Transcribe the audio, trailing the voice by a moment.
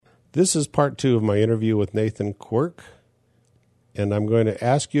This is part 2 of my interview with Nathan Quirk, and I'm going to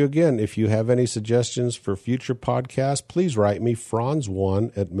ask you again, if you have any suggestions for future podcasts, please write me,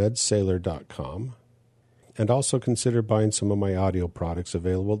 franz1@medsailor.com, and also consider buying some of my audio products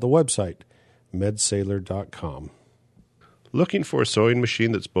available at the website, medsailor.com. Looking for a sewing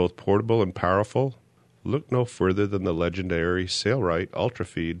machine that's both portable and powerful? Look no further than the legendary Sailrite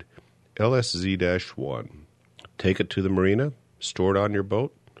Ultrafeed LSZ-1. Take it to the marina, store it on your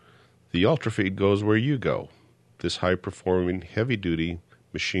boat. The Ultrafeed goes where you go. This high-performing, heavy-duty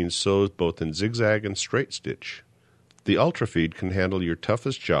machine sews both in zigzag and straight stitch. The Ultrafeed can handle your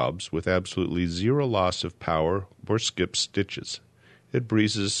toughest jobs with absolutely zero loss of power or skip stitches. It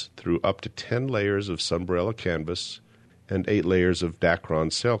breezes through up to 10 layers of Sunbrella canvas and 8 layers of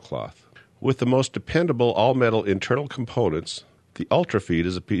Dacron sailcloth. With the most dependable all-metal internal components, the Ultrafeed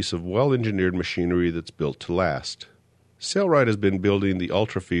is a piece of well-engineered machinery that's built to last. Sailrite has been building the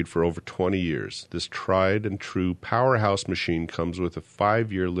Ultrafeed for over 20 years. This tried-and-true powerhouse machine comes with a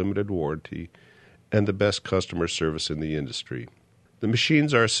 5-year limited warranty and the best customer service in the industry. The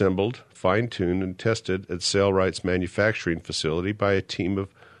machines are assembled, fine-tuned, and tested at Sailrite's manufacturing facility by a team of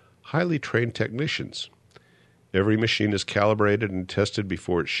highly trained technicians. Every machine is calibrated and tested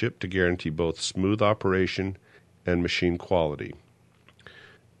before it's shipped to guarantee both smooth operation and machine quality.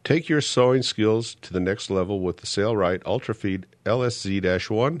 Take your sewing skills to the next level with the Sailrite Ultrafeed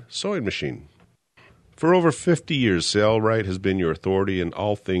LSZ-1 sewing machine. For over 50 years, Sailrite has been your authority in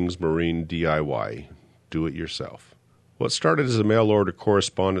all things marine DIY. Do it yourself. What started as a mail-order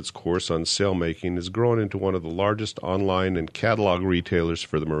correspondence course on sailmaking has grown into one of the largest online and catalog retailers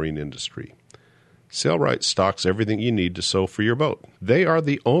for the marine industry. Sailrite stocks everything you need to sew for your boat. They are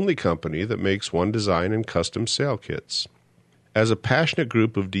the only company that makes one design and custom sail kits. As a passionate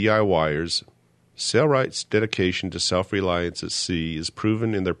group of DIYers, Sailrite's dedication to self-reliance at sea is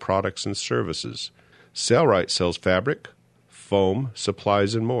proven in their products and services. Sailrite sells fabric, foam,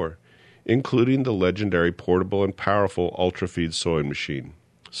 supplies, and more, including the legendary portable and powerful Ultrafeed sewing machine.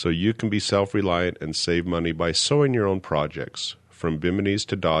 So you can be self-reliant and save money by sewing your own projects, from biminis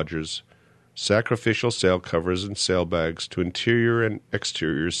to dodgers, sacrificial sail covers and sail bags, to interior and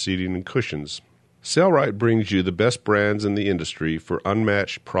exterior seating and cushions. Sailrite brings you the best brands in the industry for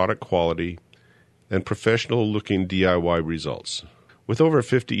unmatched product quality and professional-looking DIY results. With over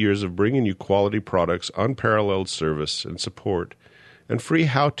 50 years of bringing you quality products, unparalleled service and support, and free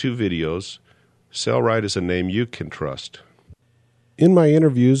how-to videos, Sailrite is a name you can trust. In my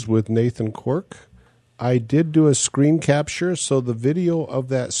interviews with Nathan Quirk, I did do a screen capture, so the video of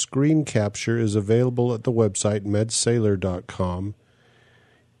that screen capture is available at the website medsailor.com,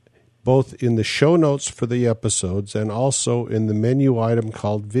 both in the show notes for the episodes and also in the menu item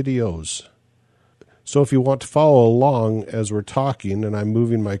called Videos. So if you want to follow along as we're talking and I'm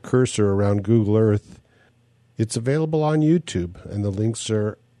moving my cursor around Google Earth, it's available on YouTube, and the links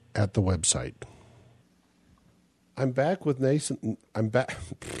are at the website. I'm back with Nathan. I'm back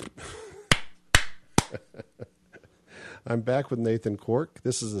with Nathan Quirk.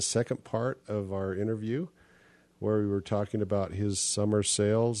 This is the second part of our interview where we were talking about his summer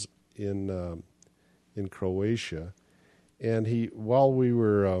sails in Croatia. And while we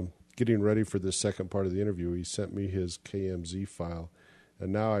were getting ready for the second part of the interview, he sent me his KMZ file.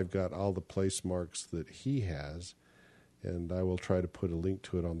 And now I've got all the place marks that he has, and I will try to put a link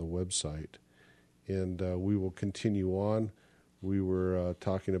to it on the website. And we will continue on. We were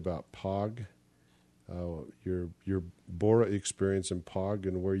talking about POG, your Bora experience in POG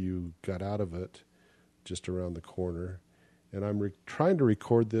and where you got out of it just around the corner. And I'm trying to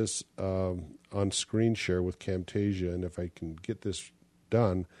record this on screen share with Camtasia, and if I can get this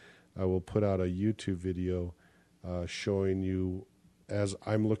done, I will put out a YouTube video showing you as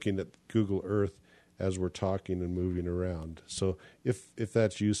I'm looking at Google Earth as we're talking and moving around. So if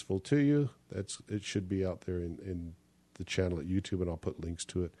that's useful to you, it should be out there in the channel at YouTube, and I'll put links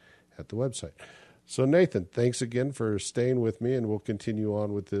to it at the website. So Nathan, thanks again for staying with me, and we'll continue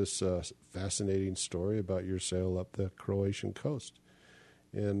on with this fascinating story about your sail up the Croatian coast.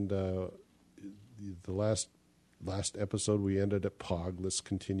 And the last episode we ended at POG. Let's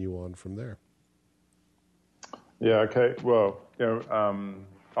continue on from there. Yeah. Okay. Well,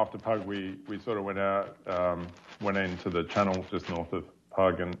 after POG, we sort of went into the channel just north of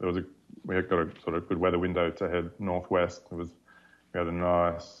POG, and we had got a sort of good weather window to head northwest. We had a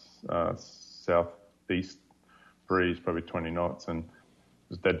nice southeast breeze, probably 20 knots, and it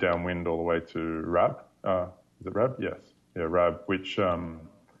was dead downwind all the way to Rab. Is it Rab? Yes. Yeah, Rab, which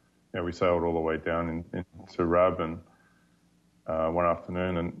we sailed all the way down into Rab and one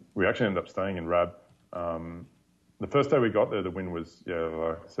afternoon, and we actually ended up staying in Rab the first day we got there, the wind was, like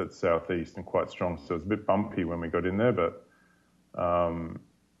I said, southeast and quite strong. So it was a bit bumpy when we got in there, but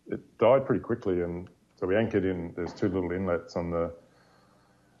it died pretty quickly. And so we anchored in. There's two little inlets on the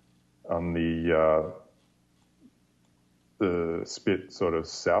spit, sort of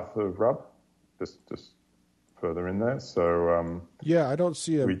south of Rub, just further in there. So I don't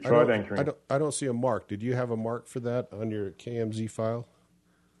see a. We tried anchoring. I don't see a mark. Did you have a mark for that on your KMZ file?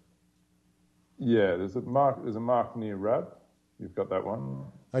 Yeah, there's a mark near Rab. You've got that one.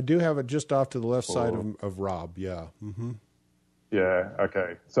 I do have it just off to the left side of Rob. Yeah. Mm-hmm. Yeah.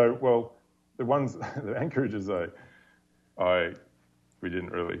 Okay. So, well, the anchorages, we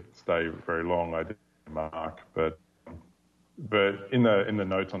didn't really stay very long. I did mark, but in the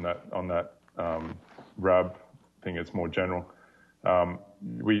notes on that Rab thing, it's more general.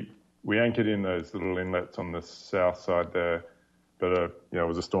 We anchored in those little inlets on the south side there, but it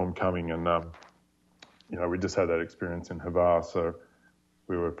was a storm coming, and we just had that experience in Hvar, so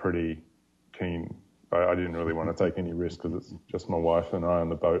we were pretty keen. I didn't really want to take any risk because it's just my wife and I on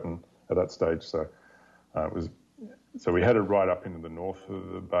the boat, and at that stage, so we headed right up into the north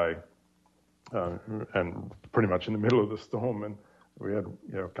of the bay, and pretty much in the middle of the storm, and we had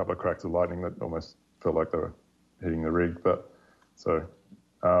a couple of cracks of lightning that almost felt like they were hitting the rig, but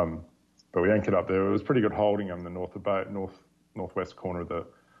we anchored up there. It was pretty good holding on the northwest corner of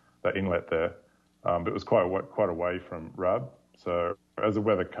that inlet there. But it was quite away from Rab. So as the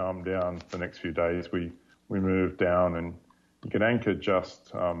weather calmed down the next few days, we moved down, and you can anchor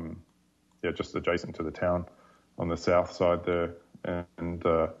just adjacent to the town on the south side there. And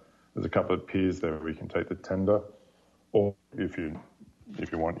there's a couple of piers there where we can take the tender, or if you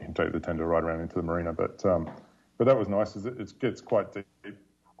want, you can take the tender right around into the marina. But that was nice. It gets quite deep,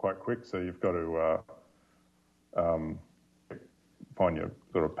 quite quick. So you've got to find your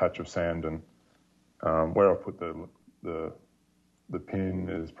sort of patch of sand, and where I put the pin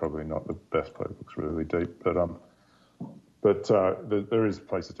is probably not the best place. It looks really deep, but there is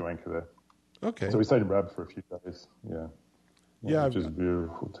places to anchor there. Okay. So we stayed in Rab for a few days. Yeah. Yeah, which is a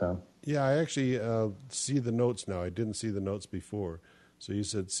beautiful town. Yeah, I actually see the notes now. I didn't see the notes before. So you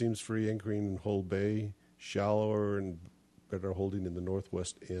said seems free anchoring in Hull Bay, shallower and better holding in the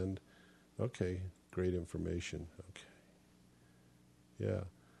northwest end. Okay, great information. Okay. Yeah.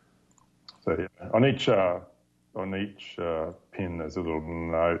 So yeah, on each pin there's a little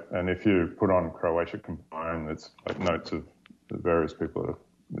note, and if you put on Croatia Combine, it's like notes of the various people that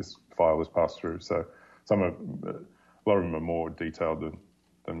this file was passed through. So a lot of them are more detailed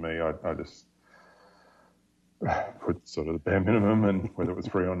than me. I just put sort of the bare minimum, and whether it was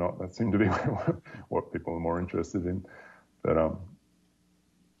free or not, that seemed to be what people are more interested in. And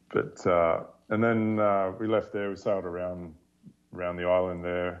then we left there. We sailed around the island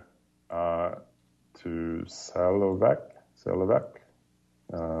there to Salovac,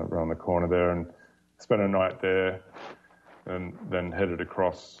 around the corner there, and spent a night there, and then headed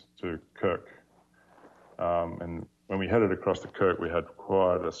across to Kirk. And when we headed across to Kirk, we had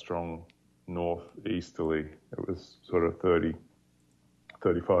quite a strong northeasterly. It was sort of 30,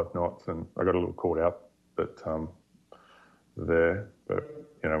 35 knots, and I got a little caught out there. But,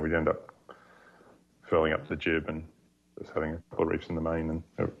 we'd end up furling up the jib and just having a couple of reefs in the main, and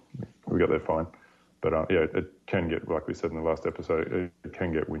we got there fine. But, it can get, like we said in the last episode, it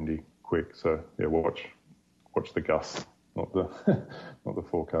can get windy quick. So, watch the gusts, not the not the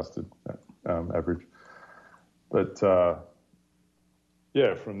forecasted average. But, from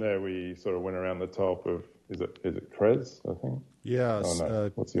there we sort of went around the top of, is it Cres, I think? Yes. Oh,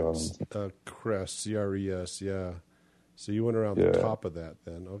 no. What's the island? Cres, C-R-E-S, yeah. So you went around the top of that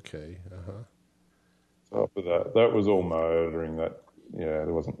then, okay. Uh-huh. Top of that was all motoring. There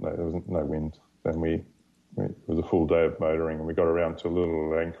wasn't no wind. Then it was a full day of motoring, and we got around to a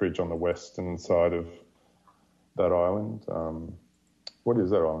little anchorage on the western side of that island. What is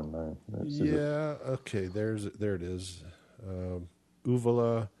that island name? Okay, there it is.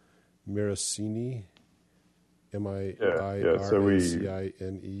 Uvala Miracini, Miracine,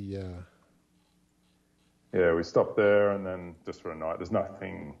 Yeah, we stopped there, and then just for a night. There's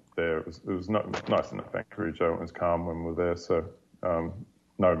nothing there. It was not nice enough anchorage. It was calm when we were there, so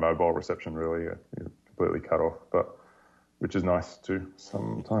no mobile reception really. You're completely cut off, but which is nice too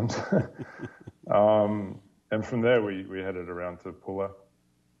sometimes. And from there we headed around to Pulla.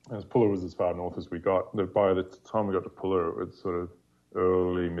 Pulla was as far north as we got. By the time we got to Pulla, it was sort of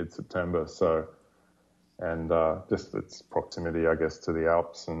early mid-September. So, and just its proximity, I guess, to the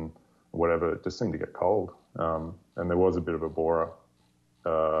Alps and whatever, it just seemed to get cold. And there was a bit of a bora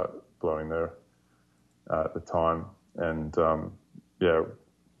blowing there at the time. And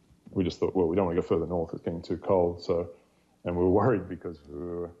we just thought, well, we don't want to go further north. It's getting too cold. So, and we were worried because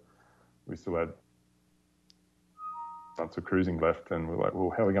we still had months of cruising left, and we're like,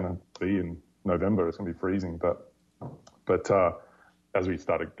 well, how are we going to be in November? It's going to be freezing. But as we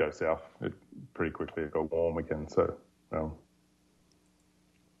started to go south, it pretty quickly it got warm again. So,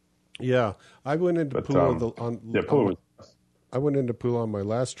 yeah, I went into Pula I went into Pula on my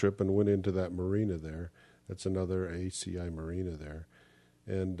last trip and went into that marina there. That's another ACI marina there.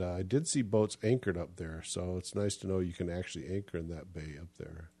 And I did see boats anchored up there, so it's nice to know you can actually anchor in that bay up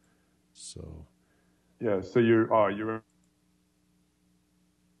there. So, yeah. So you're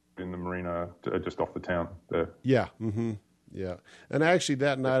in the marina just off the town there. Yeah. Mm-hmm. Yeah. And actually,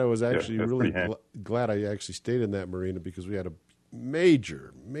 that night I was actually really glad I actually stayed in that marina because we had a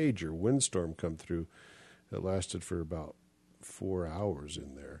major windstorm come through that lasted for about 4 hours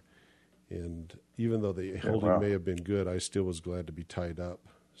in there. And even though the holding may have been good, I still was glad to be tied up.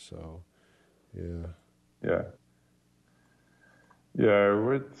 So, yeah. Yeah. Yeah,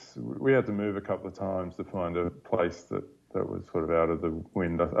 we had to move a couple of times to find a place that was sort of out of the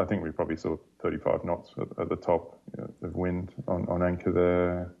wind. I think we probably saw 35 knots at the top of wind on anchor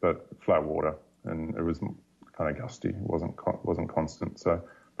there, but flat water, and it was kind of gusty. It wasn't constant. So,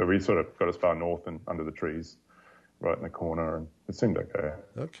 but we sort of got as far north and under the trees, right in the corner, and it seemed okay.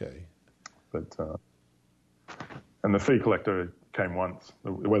 Okay. But and the fee collector came once.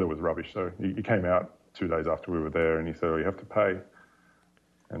 The weather was rubbish, so he came out 2 days after we were there, and he said, "Oh, you have to pay."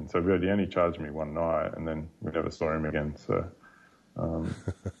 And so he only charged me one night, and then we never saw him again. So,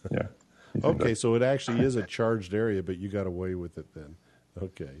 yeah. Okay, so it actually is a charged area, but you got away with it then.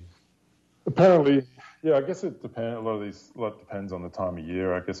 Okay. Apparently, yeah. I guess it depends. A lot depends on the time of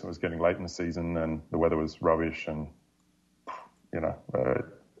year. I guess it was getting late in the season, and the weather was rubbish, and it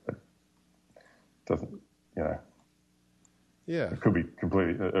doesn't. Yeah. It could be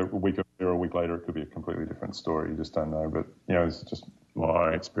completely a week or a week later. It could be a completely different story. You just don't know. But it's just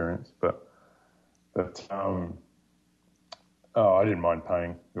my experience. But I didn't mind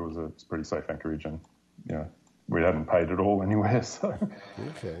paying. It's pretty safe anchorage, and we hadn't paid at all anywhere. So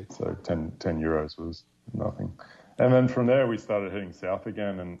okay. So 10 euros was nothing. And then from there we started heading south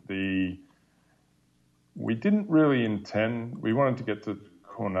again, and we didn't really intend. We wanted to get to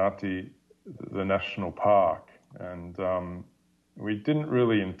Kornati, the national park, and we didn't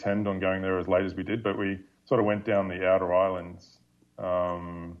really intend on going there as late as we did, but we sort of went down the outer islands, we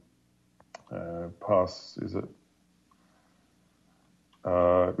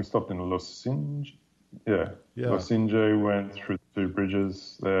stopped in Losinj. Yeah. Losinj, went through 2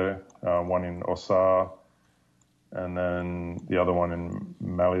 bridges there, one in Osar, and then the other one in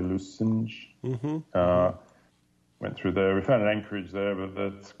Malilusinj. Mm-hmm. Went through there. We found an anchorage there, but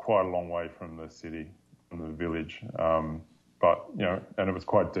that's quite a long way from the city, from the village. But and it was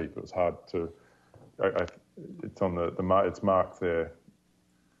quite deep. It was hard to. It's on it's marked there.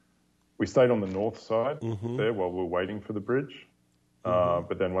 We stayed on the north side there while we were waiting for the bridge.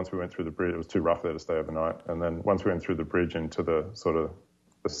 But then once we went through the bridge, it was too rough there to stay overnight. And then once we went through the bridge into the sort of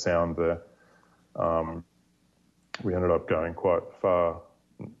the sound there, we ended up going quite far,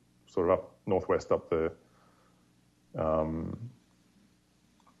 sort of up northwest up the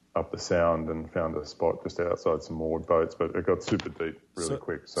sound, and found a spot just outside some moored boats. But it got super deep really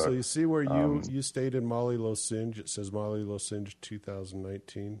quick. So you see where you stayed in Mali Losinj. It says Mali Losinj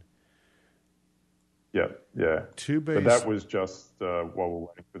 2019. Yeah. 2 bays. But that was just while we're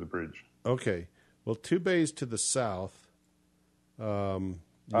waiting for the bridge. Okay. Well, 2 bays to the south, you'll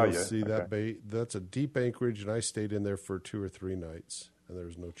see that bay. That's a deep anchorage, and I stayed in there for 2 or 3 nights, and there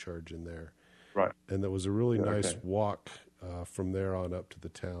was no charge in there. Right. And there was a really nice walk from there on up to the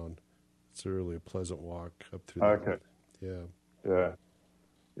town. It's really a pleasant walk up through that. Okay. Yeah.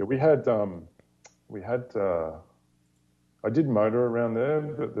 Yeah, we had I did motor around there,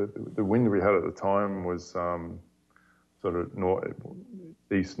 but the wind we had at the time was sort of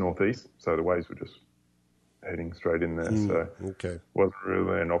northeast, so the waves were just heading straight in there. So it wasn't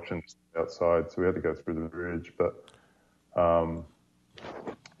really an option to stay outside, so we had to go through the bridge. But but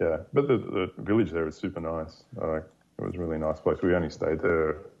the village there was super nice. It was a really nice place. We only stayed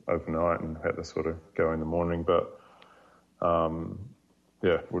there overnight and had to sort of go in the morning, but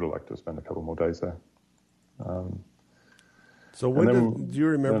would have liked to spend a couple more days there. So do you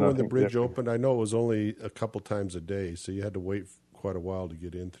remember when the bridge opened? I know it was only a couple times a day, so you had to wait quite a while to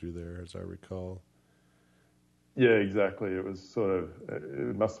get in through there, as I recall. Yeah, exactly. It was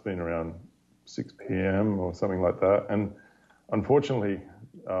it must have been around 6 p.m. or something like that. And unfortunately,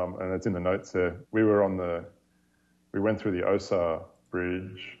 and it's in the notes there, we went through the Osar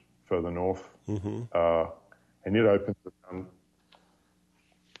Bridge further north, and it opens around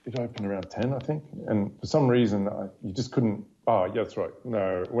it opened around 10, I think. And for some reason, you just couldn't. Oh, yeah, that's right.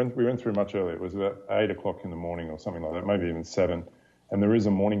 No, we went through much earlier. It was about 8 o'clock in the morning or something like that, maybe even 7. And there is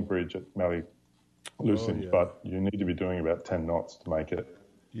a morning bridge at Mallee Lucent, but you need to be doing about 10 knots to make it.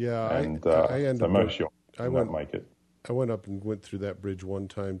 Yeah, and so most yachts don't make it. I went up and went through that bridge one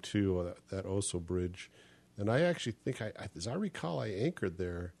time too, that Oso Bridge, and I actually think as I recall, I anchored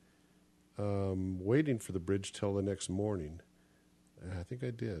there, waiting for the bridge till the next morning. I think I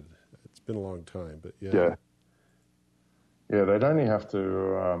did. It's been a long time, but yeah. Yeah, they'd only have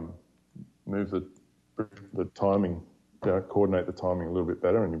to move the timing, coordinate the timing a little bit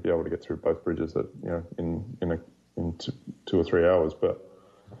better, and you'd be able to get through both bridges at in 2 or 3 hours. But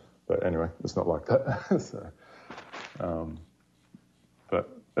anyway, it's not like that. So, but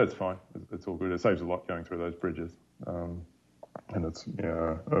that's fine. It's all good. It saves a lot going through those bridges, and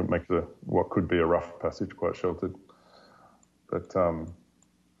it makes what could be a rough passage quite sheltered. But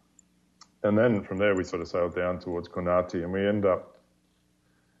and then from there we sort of sailed down towards Kornati, and we end up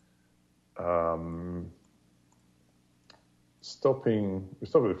stopping. We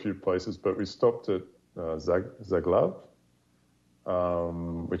stopped at a few places, but we stopped at Zaglav,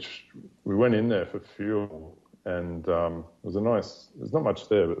 which we went in there for fuel, and it was a nice. There's not much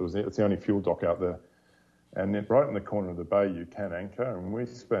there, but it's the only fuel dock out there, and right in the corner of the bay you can anchor, and we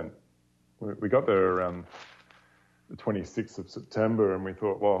got there around the 26th of September, and we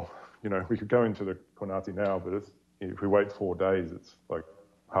thought, well, we could go into the Kornati now, but if we wait 4 days, it's like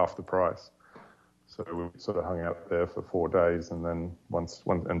half the price. So we sort of hung out there for 4 days, and then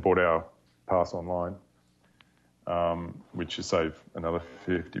and bought our pass online, which you save another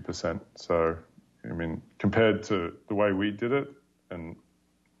 50%. So, I mean, compared to the way we did it and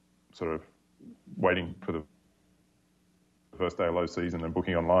sort of waiting for the first day of low season and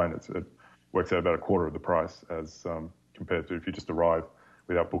booking online, it works out about a quarter of the price as compared to if you just arrive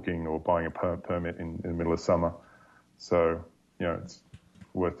without booking or buying a permit in the middle of summer. So, it's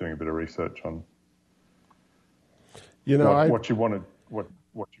worth doing a bit of research on what you want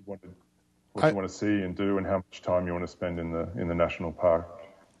to see and do, and how much time you want to spend in the national park.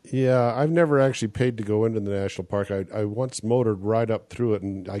 Yeah, I've never actually paid to go into the national park. I once motored right up through it,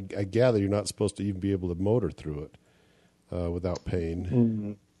 and I gather you're not supposed to even be able to motor through it without paying.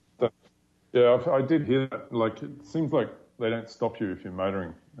 Mm-hmm. Yeah, I did hear that. Like, it seems like they don't stop you if you're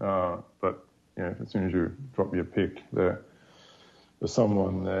motoring, but as soon as you drop your pick, there's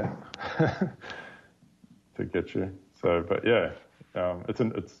someone there to get you. So, but yeah, it's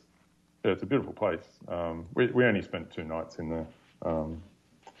a beautiful place. We only spent 2 nights in there,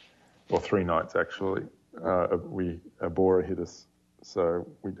 or 3 nights actually. Abora hit us, so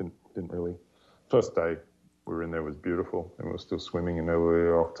we didn't really. First day we were in there was beautiful, and we were still swimming in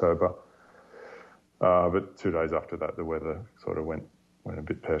early October. But 2 days after that, the weather sort of went a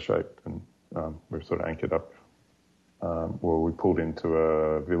bit pear-shaped, and we were sort of anchored up. We pulled into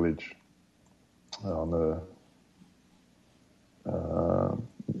a village on the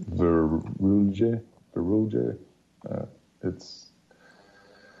Virulje.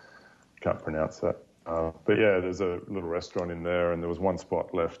 Can't pronounce that. But yeah, there's a little restaurant in there, and there was one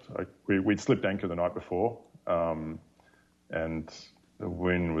spot left. We'd slipped anchor the night before, and the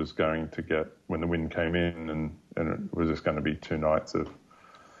wind was going to when the wind came in, and it was just going to be 2 nights of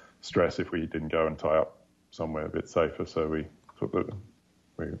stress if we didn't go and tie up somewhere a bit safer. So we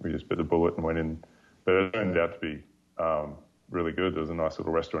we just bit the bullet and went in. But it turned out to be really good. There was a nice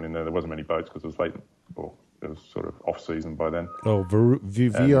little restaurant in there. There wasn't many boats because it was late, or it was sort of off season by then. Oh,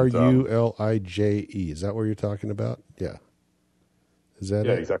 Vrulije. Is that what you're talking about? Yeah. Is that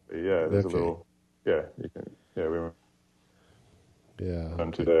Yeah, it? exactly. Yeah, there's Okay. a little. Yeah, you can. Yeah, we went Yeah.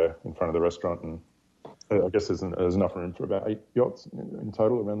 to there in front of the restaurant, and I guess there's enough room for about 8 yachts in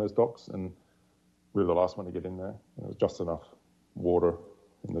total around those docks, and we were the last one to get in there. There was just enough water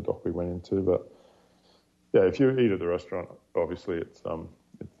in the dock we went into, but yeah, if you eat at the restaurant, obviously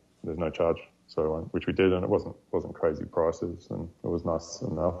there's no charge. So which we did, and it wasn't crazy prices, and it was nice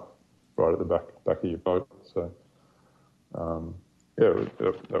enough right at the back of your boat. So yeah,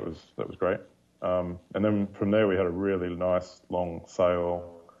 that was great. And then from there we had a really nice long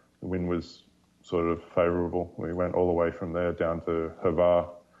sail. The wind was sort of favourable. We went all the way from there down to Hvar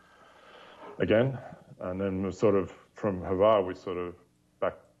again, and then we sort of from Hvar we sort of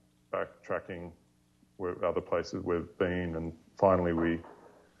backtracking where other places we've been, and finally we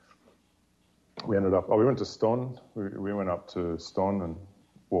ended up. We went to Ston. We went up to Ston and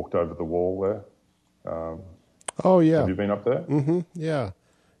walked over the wall there. Oh yeah. Have you been up there? Mm-hmm. Yeah.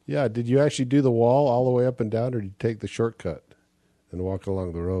 Yeah. Did you actually do the wall all the way up and down, or did you take the shortcut and walk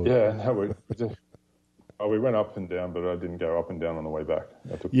along the road? Yeah, no, we did. Oh, we went up and down, but I didn't go up and down on the way back.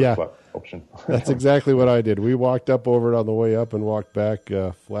 I took Yeah. the flat option. That's exactly what I did. We walked up over it on the way up and walked back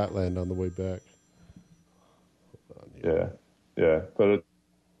flatland on the way back. Yeah. But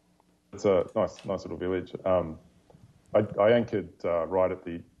it's a nice little village. I anchored right at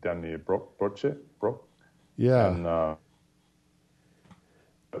down near Brock, Yeah. and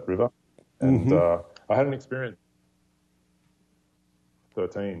river, and I had an experience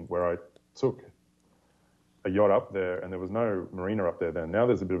 13 where I took a yacht up there, and there was no marina up there then. Now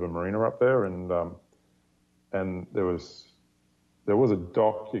there's a bit of a marina up there, and there was a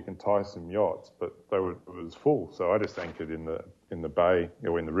dock you can tie some yachts, but it was full. So I just anchored in the bay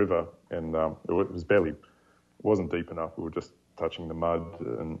or in the river, and it wasn't deep enough. We were just touching the mud, but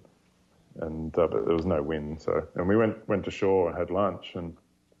there was no wind. So and we went to shore and had lunch, and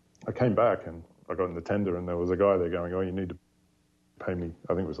I came back and I got in the tender, and there was a guy there going, "Oh, you need to pay me."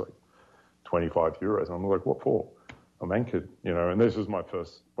 I think it was like 25 euros. And I'm like, "What for?" I'm anchored, And this was one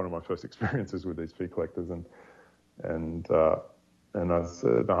of my first experiences with these fee collectors, and I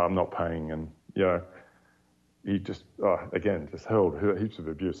said, "No, I'm not paying." And he just hurled heaps of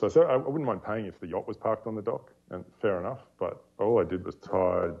abuse. So I said, I wouldn't mind paying if the yacht was parked on the dock, and fair enough. But all I did was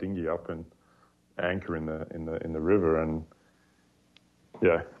tie a dinghy up and anchor in the river, and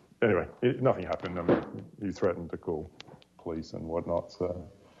yeah. Anyway, nothing happened. I mean, he threatened to call police and whatnot. So,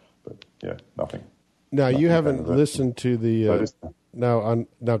 but yeah, nothing. Now nothing you haven't listened to the now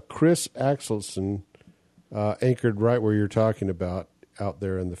Chris Axelson anchored right where you're talking about out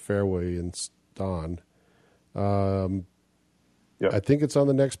there in the fairway in Staun. I think it's on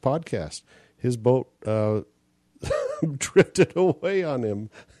the next podcast. His boat drifted away on him,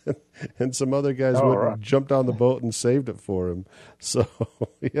 and some other guys jumped on the boat and saved it for him. So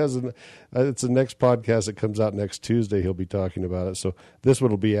he has it's the next podcast that comes out next Tuesday. He'll be talking about it. So this one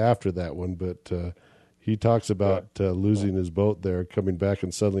will be after that one, but he talks about losing his boat there, coming back,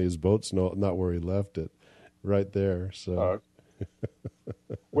 and suddenly his boat's not where he left it, right there. So.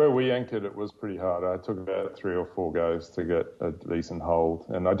 Where we anchored, it was pretty hard. I took about 3 or 4 goes to get a decent hold,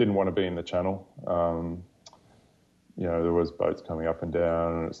 and I didn't want to be in the channel. There was boats coming up and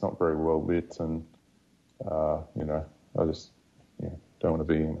down, and it's not very well lit, and I just don't want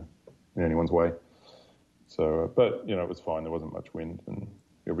to be in anyone's way. So, but it was fine. There wasn't much wind, and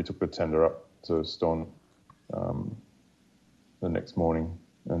we took the tender up to Ston the next morning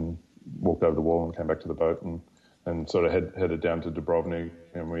and walked over the wall and came back to the boat and sort of headed down to Dubrovnik,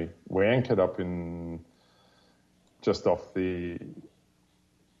 and we anchored up in just off the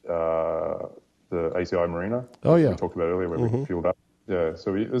ACI Marina. Oh yeah, we talked about earlier where we fueled up. Yeah,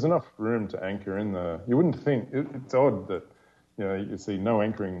 so there's enough room to anchor in the. You wouldn't think it's odd that you see no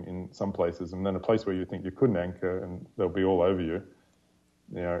anchoring in some places, and then a place where you think you couldn't anchor, and they'll be all over you.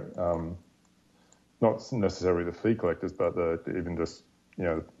 Not necessarily the fee collectors, but even just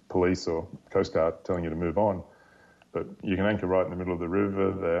police or Coast Guard telling you to move on. But you can anchor right in the middle of the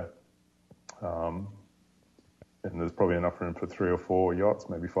river there, and there's probably enough room for 3 or 4 yachts,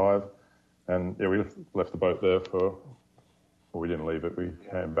 maybe 5. And we left the boat there we didn't leave it. We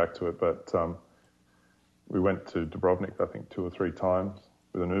came back to it, but we went to Dubrovnik, I think 2 or 3 times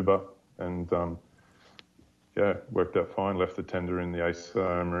with an Uber, and worked out fine. Left the tender in the Ace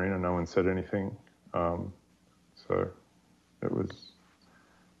Marina. No one said anything, so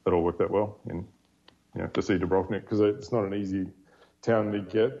it all worked out well. To see Dubrovnik, because it's not an easy town to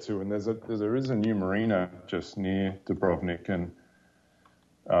get to, and there is a new marina just near Dubrovnik, and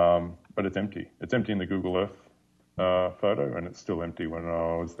but it's empty. It's empty in the Google Earth photo, and it's still empty when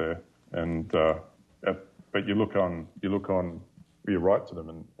I was there. And but you write to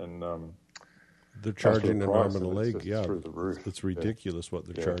them, and they're charging an arm and a leg. Through the roof. It's ridiculous what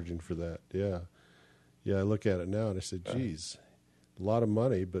they're charging for that. Yeah. I look at it now and I said, "Geez, a lot of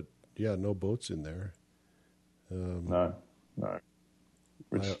money, but no boats in there." No.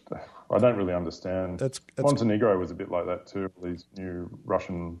 Which I don't really understand. Montenegro was a bit like that too. These new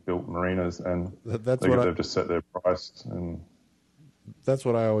Russian-built marinas, and they've just set their price. And that's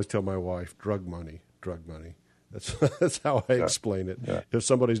what I always tell my wife: drug money. That's how I explain it. Yeah. If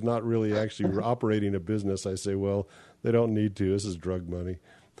somebody's not really actually operating a business, I say, well, they don't need to. This is drug money.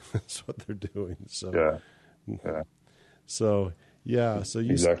 That's what they're doing. So yeah. So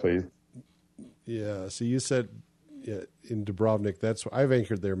you exactly. Yeah. So you said in Dubrovnik. I've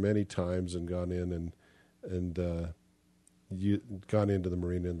anchored there many times and gone in and gone into the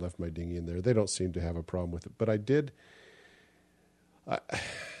marina and left my dinghy in there. They don't seem to have a problem with it, but I did.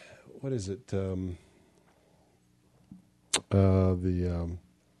 What is it? The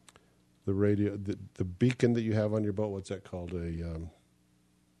radio, the beacon that you have on your boat. What's that called?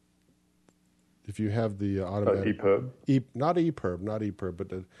 If you have the automatic EPIRB, not EPIRB, but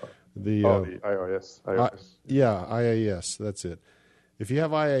the the IIS. yeah, IAS. That's it. If you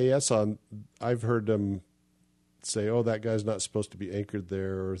have IAS on, I've heard them say, "Oh, that guy's not supposed to be anchored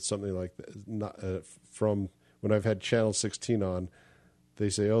there," or something like that. Not from when I've had Channel 16 on, they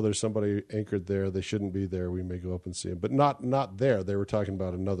say, "Oh, there's somebody anchored there. They shouldn't be there. We may go up and see him," but not there. They were talking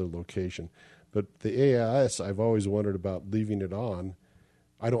about another location. But the AIS, I've always wondered about leaving it on.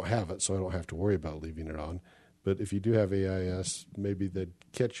 I don't have it, so I don't have to worry about leaving it on. But if you do have AIS, maybe they'd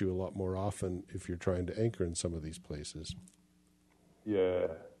catch you a lot more often if you're trying to anchor in some of these places. Yeah.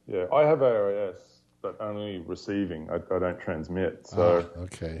 I have AIS, but only receiving. I don't transmit. So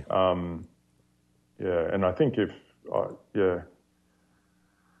okay. Yeah, and I think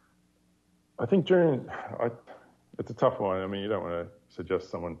I think it's a tough one. I mean, you don't want to suggest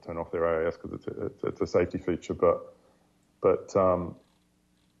someone turn off their AIS because it's a safety feature, but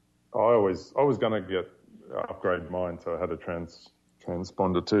I was going to upgrade mine, so I had a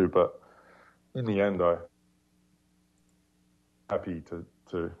transponder too. But in the end, I'm happy to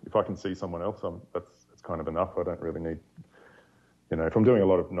if I can see someone else, that's kind of enough. I don't really need, if I'm doing a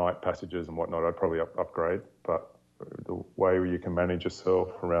lot of night passages and whatnot, I'd probably upgrade. But the way you can manage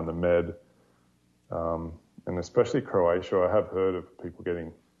yourself around the Med, and especially Croatia, I have heard of people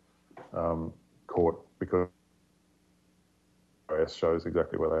getting caught because IS shows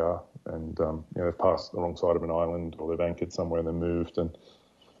exactly where they are, and they've passed the wrong side of an island or they've anchored somewhere and they're moved, and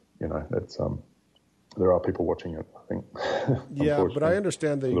it's there are people watching it, I think. Yeah, but I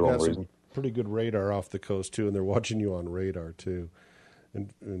understand that you got some pretty good radar off the coast too, and they're watching you on radar too,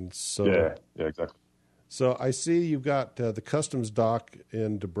 and so yeah, exactly. So I see you've got the customs dock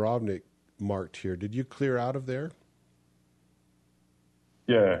in Dubrovnik marked here. Did you clear out of there?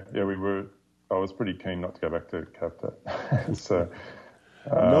 Yeah, we were. I was pretty keen not to go back to Kapta. So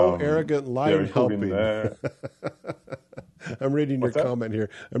no arrogant line helping. I'm reading your comment here.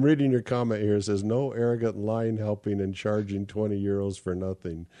 It says no arrogant line helping and charging €20 for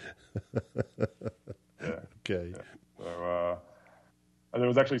nothing. Yeah. Okay. Yeah. So there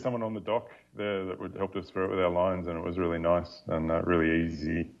was actually someone on the dock there that would help us through it with our lines, and it was really nice and really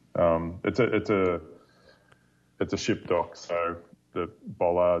easy. It's a ship dock, so the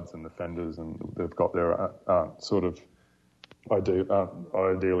bollards and the fenders and they've got there aren't sort of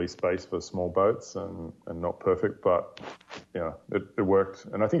ideally spaced for small boats and not perfect, but it worked.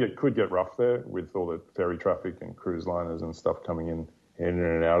 And I think it could get rough there with all the ferry traffic and cruise liners and stuff coming in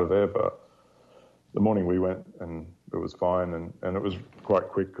and out of there. But the morning we went, and it was fine, and it was quite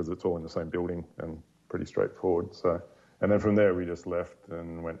quick because it's all in the same building and pretty straightforward. So, and then from there we just left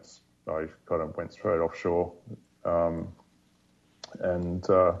and went straight offshore, and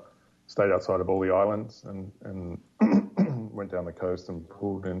stayed outside of all the islands and went down the coast and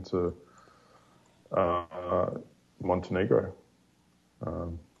pulled into Montenegro,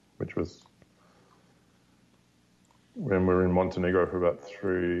 which was when we were in Montenegro for about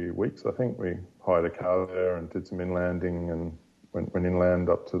 3 weeks. I think we hired a car there and did some inlanding and went inland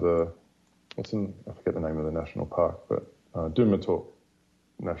up to I forget the name of the national park, but Dumator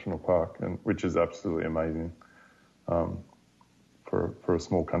National Park, and which is absolutely amazing for a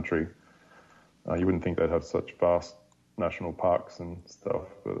small country. You wouldn't think they'd have such vast national parks and stuff,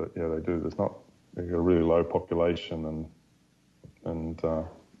 but yeah, they do. They've got a really low population and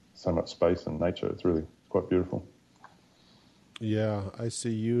so much space and nature. It's quite beautiful. Yeah, I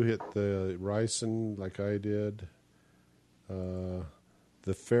see you hit the Ricin like I did.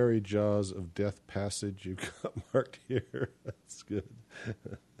 The Fairy Jaws of Death Passage you've got marked here. That's good.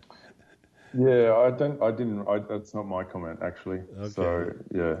 Yeah, that's not my comment actually. Okay. So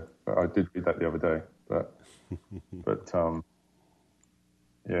yeah, I did read that the other day, but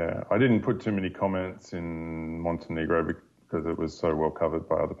yeah, I didn't put too many comments in Montenegro because it was so well covered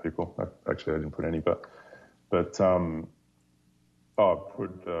by other people. Actually, I didn't put any, but I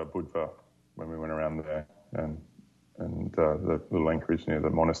put Budva when we went around there and the little anchorage near the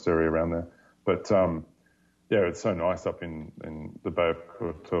monastery around there. But yeah, it's so nice up in the Bay of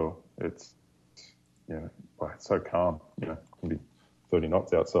Kotor. It's it's so calm. It can be 30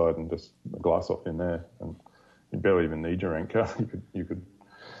 knots outside and just a glass off in there, and you barely even need your anchor. You could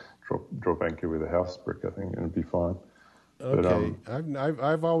drop anchor with a house brick, I think, and it'd be fine. Okay, but,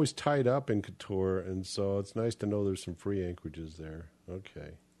 I've always tied up in Kotor, and so it's nice to know there's some free anchorages there.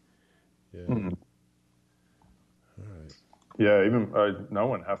 Okay, yeah, all right. Yeah, even no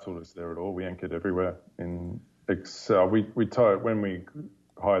one hassled us there at all. We anchored everywhere. We tied when we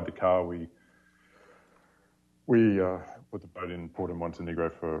hired the car. We put the boat in Port of Montenegro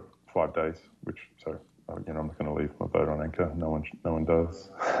for 5 days, I'm not going to leave my boat on anchor. No one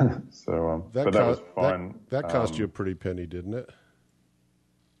does. So, That but that was fine. That cost you a pretty penny, didn't it?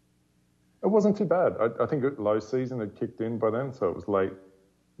 It wasn't too bad. I think low season had kicked in by then, so it was late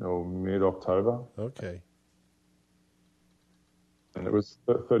or mid-October. Okay. And it was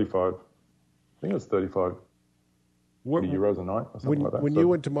 35. I think it was 35 euros a night or something like that. When you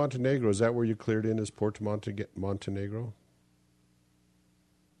went to Montenegro, is that where you cleared in as Porto Montenegro?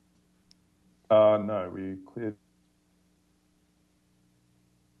 No, we cleared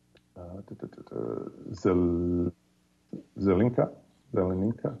Zelenica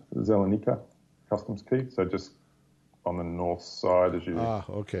Customs Key. So just on the north side as you.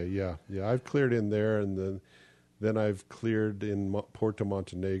 Okay, yeah. I've cleared in there, and then I've cleared in Porto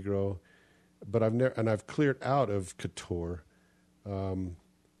Montenegro, but I've cleared out of Kotor.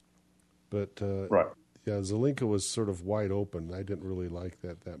 Right. Yeah, Zelinka was sort of wide open. I didn't really like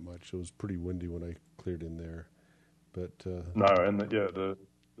that much. It was pretty windy when I cleared in there. But no, and the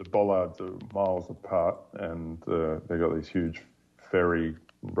bollards are miles apart, and they got these huge ferry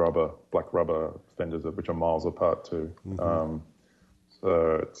black rubber fenders which are miles apart too. Mm-hmm.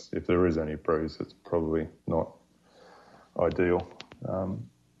 So if there is any breeze, it's probably not ideal.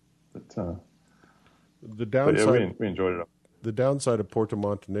 The downside, we enjoyed it. The downside of Porto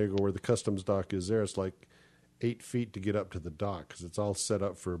Montenegro, where the customs dock is there, it's like 8 feet to get up to the dock because it's all set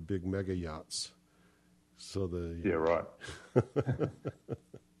up for big mega yachts. So right.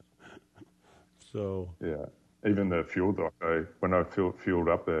 So yeah, even the fuel dock. When I fueled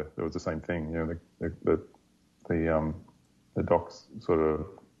up there, it was the same thing. The dock's sort of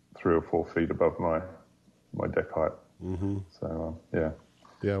 3 or 4 feet above my deck height. Mm-hmm. So yeah.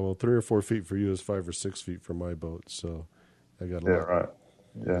 Yeah, well, 3 or 4 feet for you is 5 or 6 feet for my boat. So I got a lot. Right.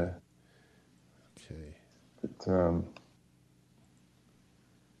 Yeah. Okay. But, all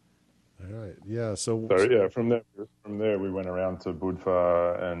right. Yeah. So yeah, from there we went around to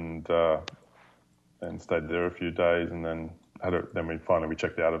Budva and stayed there a few days, and then we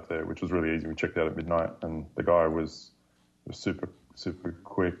checked out of there, which was really easy. We checked out at midnight, and the guy was super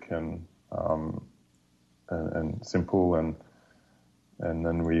quick and simple, and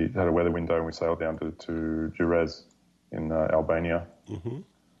then we had a weather window and we sailed down to Jerez in Albania. Mm-hmm.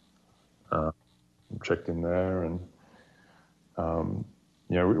 Checked in there, and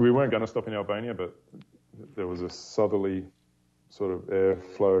we weren't going to stop in Albania, but there was a southerly sort of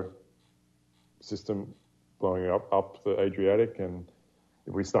airflow system blowing up the Adriatic, and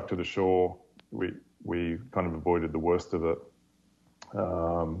if we stuck to the shore, we kind of avoided the worst of it,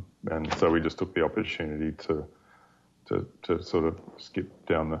 and so we just took the opportunity to sort of skip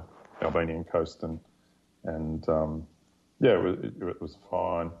down the Albanian coast, and it was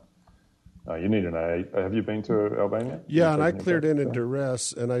fine. You need an A. Have you been to Albania? Yeah, and I cleared in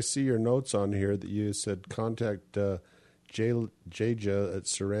Duress, and I see your notes on here that you said contact Jaja at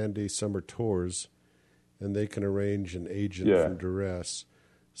Sarandi Summer Tours, and they can arrange an agent from Duress.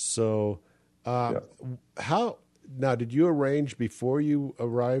 So how now, did you arrange before you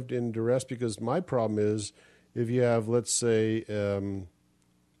arrived in Duress? Because my problem is if you have, let's say,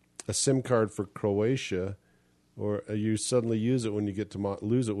 a SIM card for Croatia, or you suddenly lose it when you get to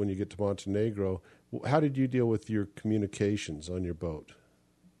Montenegro. How did you deal with your communications on your boat?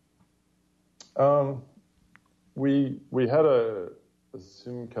 We had a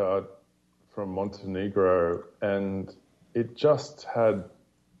SIM card from Montenegro, and it just had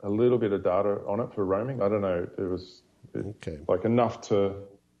a little bit of data on it for roaming. I don't know. It was like enough to.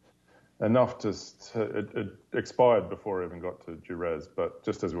 It expired before I even got to Jerez, but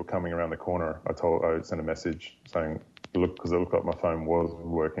just as we were coming around the corner, I sent a message saying, look, because it looked like my phone was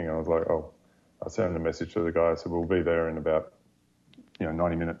working, and I was like, I sent a message to the guy. I said, we'll be there in about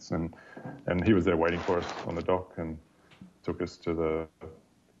 90 minutes, and he was there waiting for us on the dock and took us to the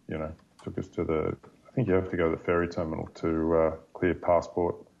I think you have to go to the ferry terminal to clear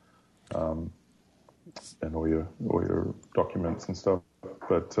passport and all your documents and stuff.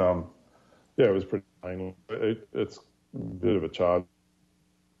 But it was pretty painful. It's a bit of a charge,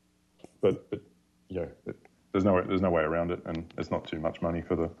 but there's no way around it, and it's not too much money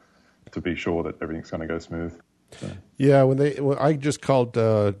to be sure that everything's going to go smooth. So. Yeah, I just called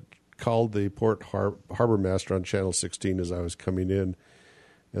the port harbor master on Channel 16 as I was coming in,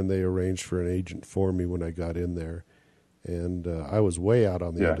 and they arranged for an agent for me when I got in there, and I was way out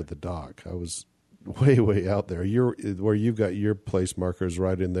on the end of the dock. I was way out there. Where you've got your place markers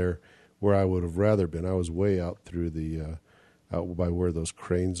right in there where I would have rather been. I was way out through out by where those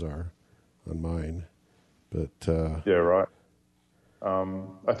cranes are on mine. But right.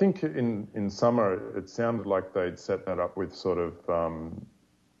 I think in summer it sounded like they'd set that up with sort of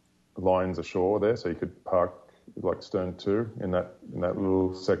lines ashore there, so you could park like stern to in that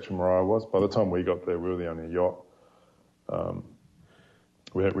little section where I was. By the time we got there, we were the only yacht.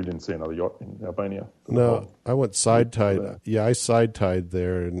 We didn't see another yacht in Albania. No, I went side tide. Yeah, I side tide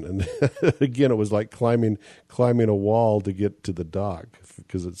there, and again, it was like climbing a wall to get to the dock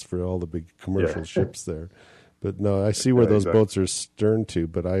because it's for all the big commercial ships there. But no, I see where those boats are stern to,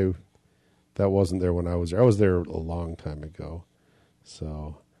 but that wasn't there when I was there. I was there a long time ago,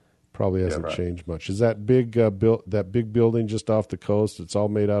 so probably hasn't changed much. Is that big that big building just off the coast? It's all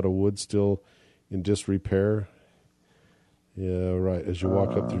made out of wood, still in disrepair. Yeah, right. As you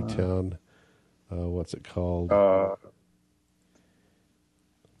walk up through town, what's it called?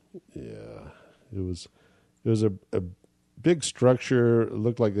 Yeah, it was a big structure. It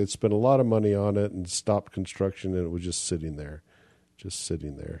looked like they'd spent a lot of money on it and stopped construction, and it was just sitting there.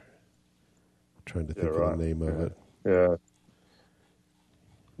 I'm trying to think of the name of it. Yeah,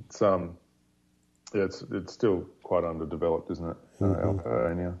 it's still quite underdeveloped, isn't it,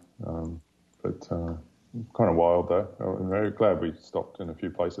 Albania? But kind of wild though. I'm very glad we stopped in a few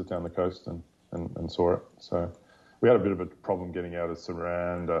places down the coast and saw it. So we had a bit of a problem getting out of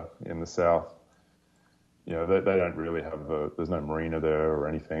Saranda in the south. You know, they don't really have there's no marina there or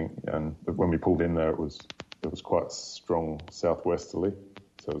anything. But when we pulled in there, it was quite strong southwesterly.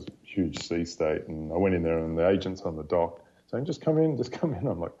 So it was a huge sea state. And I went in there and the agent's on the dock saying, just come in.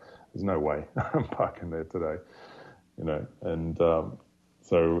 I'm like, there's no way I'm parking there today, you know. And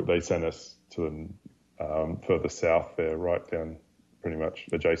so they sent us to the further south there, right down pretty much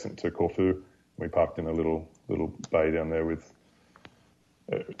adjacent to Corfu. We parked in a little bay down there with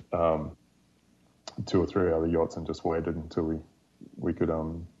 2 or 3 other yachts and just waited until we could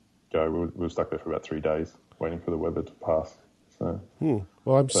go. We were stuck there for about 3 days waiting for the weather to pass. So,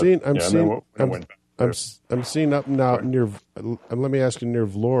 well, I'm seeing up now near. Let me ask you, near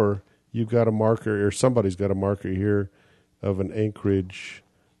Vlorë, you've got a marker, or somebody's got a marker here of an anchorage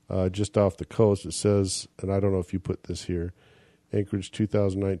just off the coast. It says, and I don't know if you put this here, Anchorage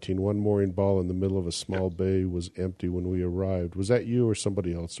 2019, one mooring ball in the middle of a small bay was empty when we arrived. Was that you or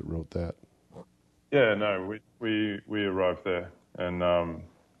somebody else that wrote that? Yeah, no, we arrived there, and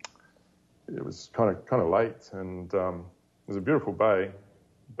it was kind of late, and it was a beautiful bay,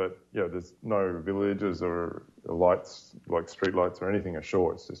 but yeah, there's no villages or lights like street lights or anything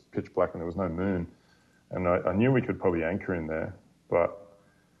ashore. It's just pitch black, and there was no moon. And I knew we could probably anchor in there, but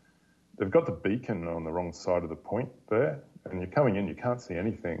they've got the beacon on the wrong side of the point there, and you're coming in, you can't see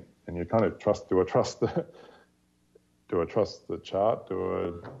anything, and you kind of do I trust the chart?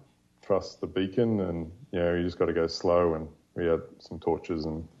 Do I trust the beacon? And you just got to go slow. And we had some torches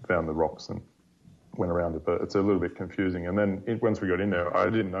and found the rocks and went around it, but it's a little bit confusing. And then once we got in there, I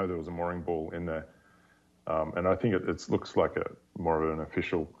didn't know there was a mooring ball in there, and I think it looks like more of an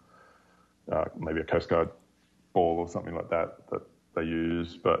official, maybe a Coast Guard ball or something like that they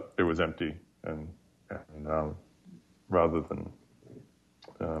use, but it was empty, and rather than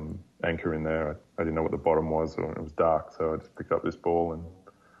anchor in there, I didn't know what the bottom was, or it was dark, so I just picked up this ball, and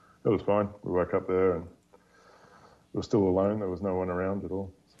it was fine. We woke up there, and we were still alone. There was no one around at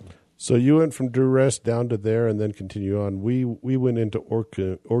all. So you went from Durrës down to there, and then continue on. We went into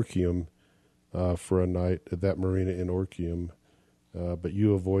Orchium for a night at that marina in Orchium, but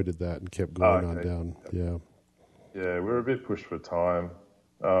you avoided that and kept going on down. Yeah. Yeah, we were a bit pushed for time.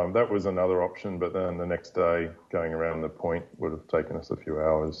 That was another option, but then the next day going around the point would have taken us a few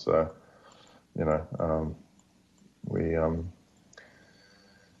hours. So,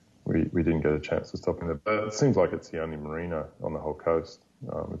 we didn't get a chance to stop in there. But it seems like it's the only marina on the whole coast.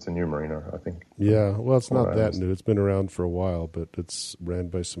 It's a new marina, I think. Yeah, well, it's not that new. It's been around for a while, but it's ran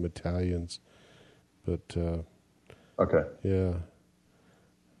by some Italians. But okay, yeah,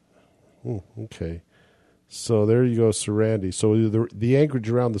 okay. So there you go, Sarandi. So the anchorage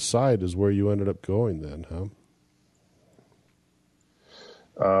around the side is where you ended up going then, huh?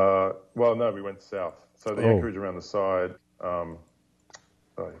 Well, no, we went south. So the anchorage around the side. KSAMIL.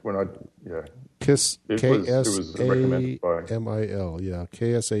 Yeah,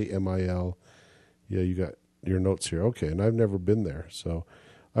 KSAMIL. Yeah, you got your notes here. Okay, and I've never been there, so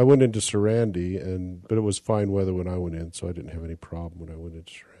I went into Sarandi, but it was fine weather when I went in, so I didn't have any problem when I went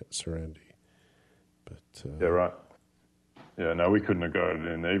into Sarandi. Yeah, right. Yeah, no, we couldn't have got it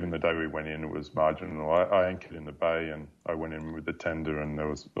in. Even the day we went in, it was marginal. I anchored in the bay, and I went in with the tender, and there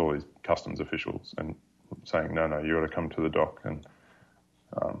was all these customs officials and saying, no, you got to come to the dock. And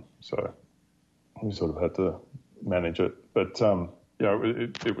so we sort of had to manage it. But,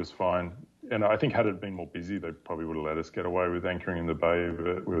 it was fine. And I think had it been more busy, they probably would have let us get away with anchoring in the bay.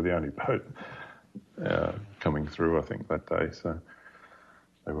 But we were the only boat coming through, I think, that day. So,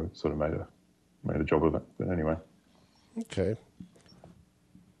 they were sort of made a job of it. But anyway. Okay.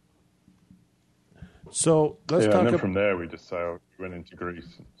 So let's talk. And then from there we just went into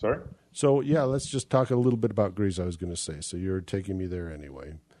Greece. Sorry. So yeah, let's just talk a little bit about Greece. I was going to say. So you're taking me there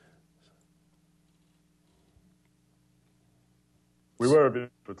anyway. We were a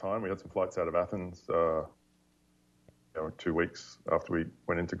bit for time. We had some flights out of Athens. 2 weeks after we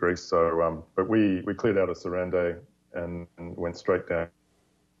went into Greece. So, but we cleared out of Sarandé and went straight down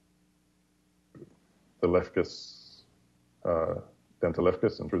the Lefkis, down to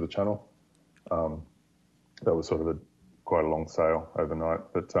Lefkis and through the Channel. That was sort of quite a long sail overnight.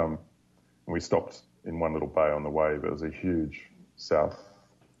 But we stopped in one little bay on the way. But it was a huge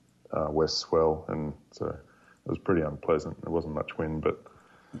west swell, and so it was pretty unpleasant. There wasn't much wind, but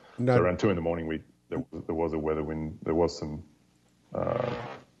around 2 a.m, there was a weather wind. There was some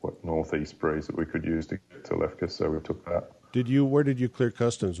northeast breeze that we could use to get to Lefkis, so we took that. Where did you clear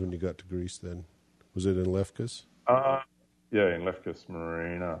customs when you got to Greece then? Was it in Lefkis? Yeah, in Lefkis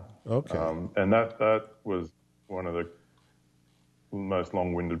Marina. Okay. And that was one of the most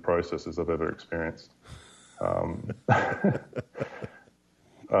long-winded processes I've ever experienced.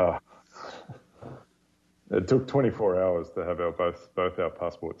 It took 24 hours to have both our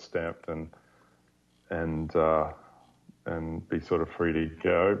passports stamped and be sort of free to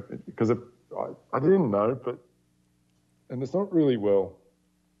go, because I didn't know, and it's not really well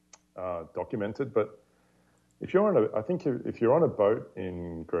documented, but if you're on a boat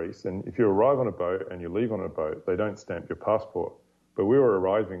in Greece, and if you arrive on a boat and you leave on a boat, they don't stamp your passport. But we were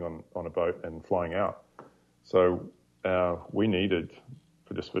arriving on a boat and flying out, so we needed,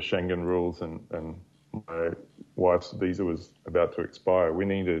 for Schengen rules, and my wife's visa was about to expire, we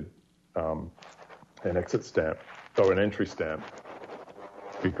needed an exit stamp, or an entry stamp,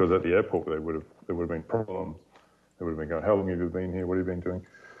 because at the airport there would have been problems. They would have been going, "How long have you been here? What have you been doing?"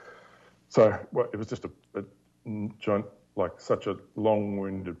 So it was just a giant, such a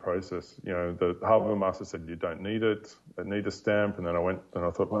long-winded process. The harbour master said you don't need it. I need a stamp, and then I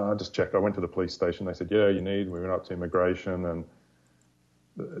thought, well, I'll just check. I went to the police station. They said, yeah, you need. We went up to immigration, and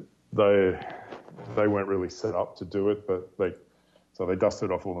they weren't really set up to do it, but so they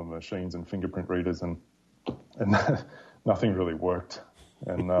dusted off all the machines and fingerprint readers, and nothing really worked.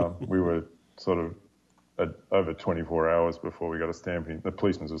 And we were sort of at over 24 hours before we got a stamp. The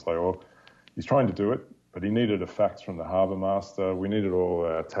policeman was like, well, he's trying to do it, but he needed a fax from the harbour master. We needed all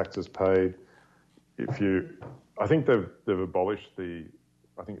our taxes paid. I think they've abolished I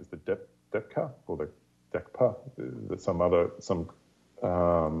think it's the DEPCA or the DECPA, some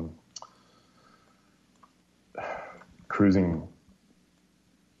cruising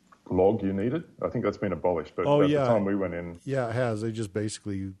log you needed. I think that's been abolished, but at the time we went in... Yeah, it has. They just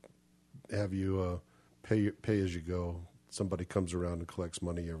basically have you pay as you go. Somebody comes around and collects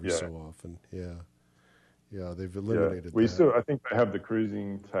money every so often. Yeah, they've eliminated that. I think they have the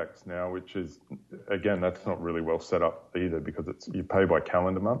cruising tax now, which is, again, that's not really well set up either, because you pay by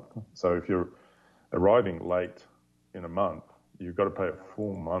calendar month. So if you're arriving late in a month, you've got to pay a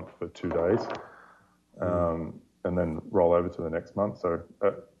full month for 2 days. And then roll over to the next month. So,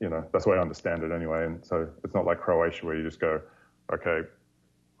 that's the way I understand it anyway. And so it's not like Croatia where you just go, okay,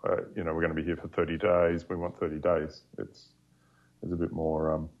 we're going to be here for 30 days. We want 30 days. It's a bit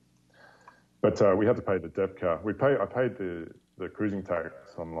more, but we had to pay the DEPCA. I paid the cruising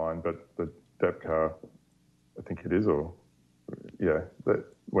tax online, but the DEPCA, I think it is,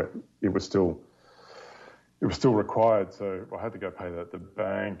 it was still required, so I had to go pay that at the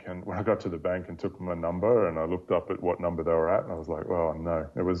bank. And when I got to the bank and took my number, and I looked up at what number they were at, and I was like, oh no,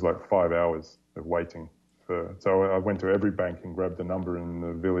 it was like 5 hours of waiting. So I went to every bank and grabbed the number in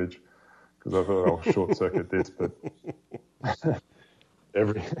the village, because I thought I'll short circuit this, but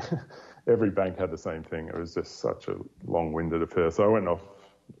every bank had the same thing. It was just such a long-winded affair. So I went off.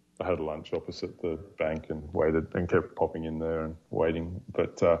 I had lunch opposite the bank and waited, and kept popping in there and waiting.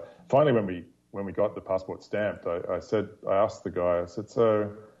 But finally, when we got the passport stamped, I asked the guy, I said,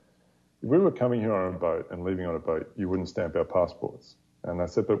 so if we were coming here on a boat and leaving on a boat, you wouldn't stamp our passports. And I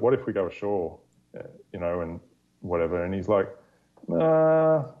said, but what if we go ashore, and whatever? And he's like,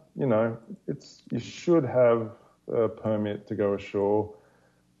 you should have a permit to go ashore,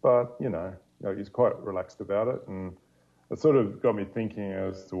 but, he's quite relaxed about it. And it sort of got me thinking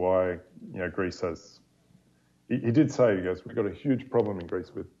as to why, Greece has, he did say, he goes, we've got a huge problem in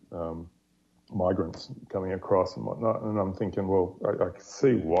Greece with migrants coming across and whatnot. And I'm thinking, well, I can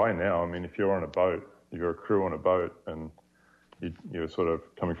see why now. I mean, if you're on a boat, you're a crew on a boat, and you're sort of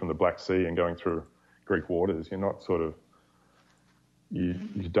coming from the Black Sea and going through Greek waters, you're not sort of, you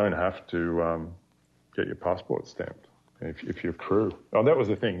don't have to get your passport stamped. if you're crew. Oh, that was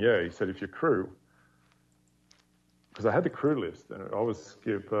the thing. Yeah, he said if you're crew, because I had the crew list, and I was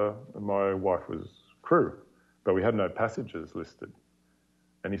skipper, and my wife was crew, but we had no passengers listed.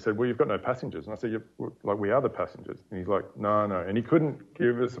 And he said, well, you've got no passengers. And I said, like, we are the passengers. And he's like, no. And he couldn't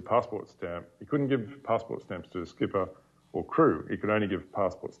give us a passport stamp. He couldn't give passport stamps to the skipper or crew. He could only give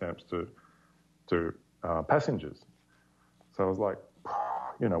passport stamps to passengers. So I was like,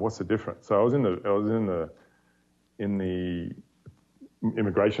 what's the difference? So I was in the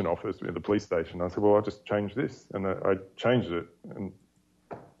immigration office at the police station. I said, well, I'll just change this. And I changed it. And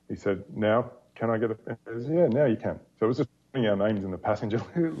he said, now, can I get it? Yeah, now you can. So it was just putting our names in the passenger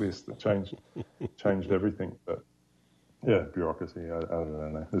list that changed everything. But yeah, bureaucracy, I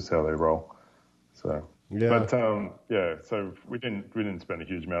don't know. This is how they roll. So, yeah. But so we didn't spend a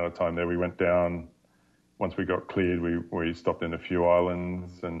huge amount of time there. We went down. Once we got cleared, we stopped in a few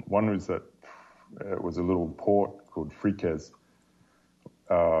islands, and one was that it was a little port called Friques,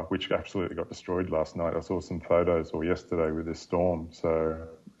 which absolutely got destroyed last night. I saw some photos or yesterday with this storm. So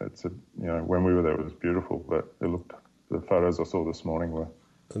it's when we were there, it was beautiful, but the photos I saw this morning was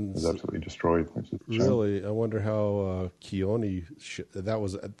absolutely destroyed. Which is really, I wonder how Kioni.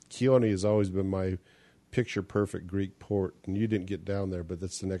 Kioni has always been my picture perfect Greek port, and you didn't get down there, but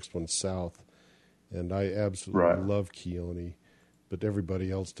that's the next one south. And I absolutely love Kioni, but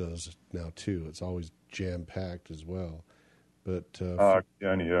everybody else does now too. It's always jam packed as well. But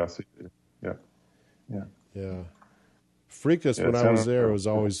Kioni, yeah. Friques, when I was there, was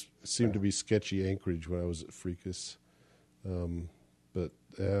always seemed to be sketchy anchorage when I was at Friques. But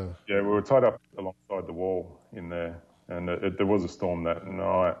yeah, we were tied up alongside the wall in there, and there was a storm that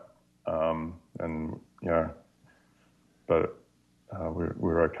night, but we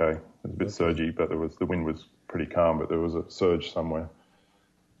were okay. It was a bit surgy, but the wind was pretty calm. But there was a surge somewhere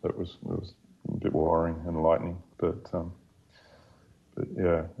that was a bit worrying and lightning. But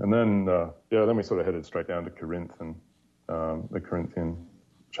yeah, and then we sort of headed straight down to Corinth and the Corinthian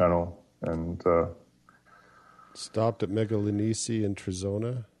Channel, and stopped at Megalonesia and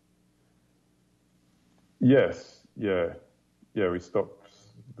Trezona. Yes, yeah, we stopped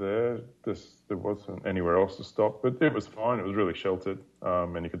there. There wasn't anywhere else to stop, but it was fine. It was really sheltered,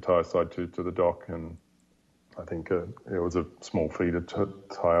 and you could tie a side to the dock, and I think it was a small fee to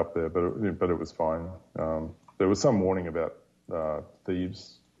tie up there, but it was fine. There was some warning about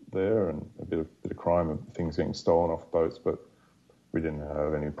thieves there and a bit of crime and things getting stolen off boats, but we didn't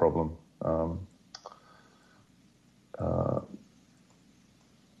have any problem.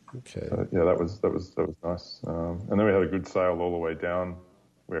 Okay. That was nice. And then we had a good sail all the way down.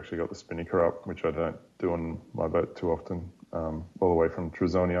 We actually got the spinnaker up, which I don't do on my boat too often. All the way from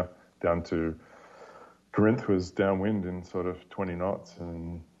Trezonia down to Corinth was downwind in sort of 20 knots,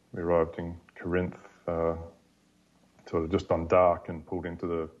 and we arrived in Corinth sort of just on dark and pulled into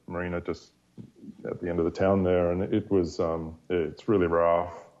the marina just at the end of the town there. And it was it's really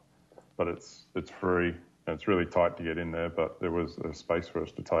rough, but it's free. And it's really tight to get in there, but there was a space for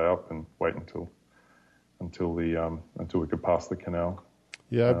us to tie up and wait until we could pass the canal.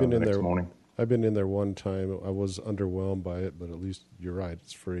 Yeah, I've been in there. Morning. I've been in there one time. I was underwhelmed by it, but at least you're right.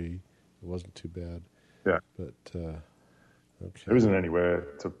 It's free. It wasn't too bad. Yeah. But okay. There isn't anywhere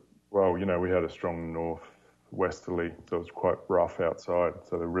to. Well, we had a strong northwesterly, so it was quite rough outside.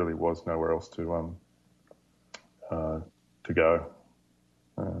 So there really was nowhere else to go.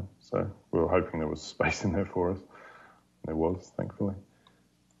 So we were hoping there was space in there for us. There was, thankfully.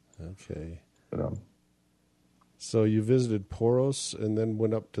 Okay. But, so you visited Poros and then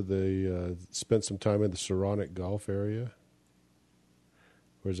went up to spent some time in the Saronic Gulf area?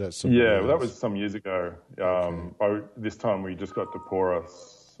 Or is that some? Yeah, well, that was some years ago. This time we just got to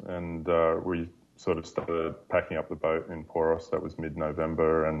Poros, and we sort of started packing up the boat in Poros. That was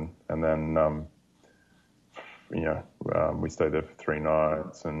mid-November, and then we stayed there for 3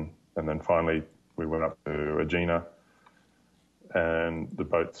 nights, and then finally we went up to Aegina, and the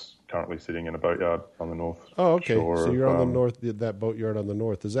boat's currently sitting in a boatyard on the north. Oh, okay. Shore so you're on the north, that boatyard on the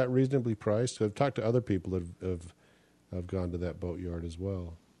north. Is that reasonably priced? I've talked to other people that have gone to that boatyard as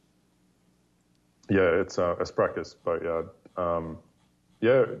well. Yeah, it's Asprakis boatyard.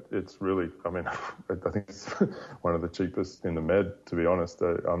 It's really, I think it's one of the cheapest in the Med, to be honest.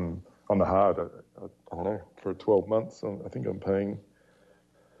 On the hard, I don't know, for 12 months, I think I'm paying,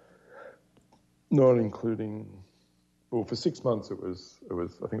 not including, well, for 6 months it was I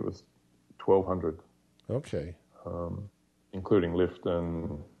think it was $1,200. Okay. Including lift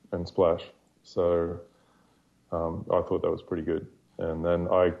and splash. So I thought that was pretty good. And then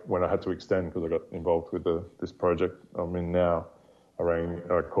when I had to extend, because I got involved with this project I'm in now,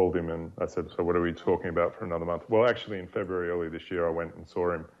 I called him and I said, so what are we talking about for another month? Well, actually, in February early this year, I went and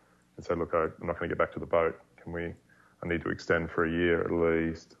saw him and said, look, I'm not going to get back to the boat. I need to extend for a year at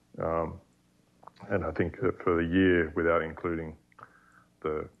least. And I think that for the year, without including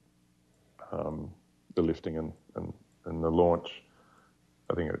the lifting and the launch,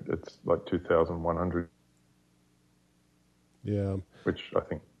 I think it's like 2,100. Yeah. Which I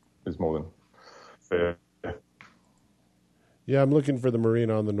think is more than fair. Yeah, I'm looking for the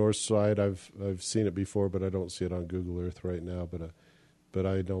marina on the north side. I've seen it before, but I don't see it on Google Earth right now. But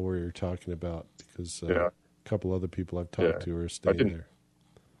I know where you're talking about because a couple other people I've talked to are staying there.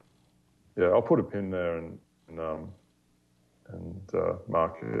 Yeah, I'll put a pin there and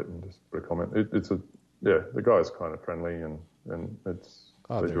mark it and just put a comment. The guy's kind of friendly and it's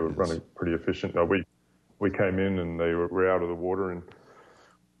they were running pretty efficient. No, we came in and they were out of the water in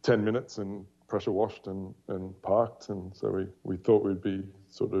 10 minutes and pressure washed and parked, and so we thought we'd be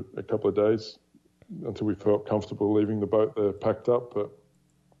sort of a couple of days until we felt comfortable leaving the boat there packed up, but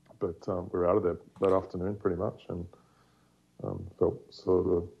we're out of there that afternoon pretty much and felt sort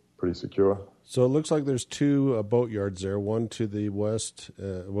of pretty secure. So it looks like there's two boat yards there, one to the west,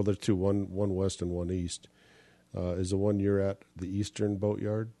 there's two, one west and one east. Is the one you're at the eastern boat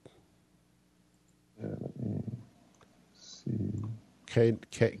yard? Yeah, let me see. Kanonis,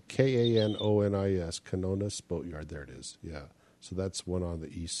 Kanonis Boat Yard. There it is. Yeah. So that's one on the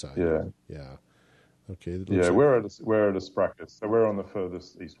east side. Yeah. Yeah. Okay. Yeah, we're at a Sprakus, so we're on the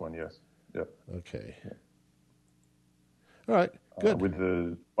furthest east one. Yes. Yeah. Okay. Yeah. All right. Good. With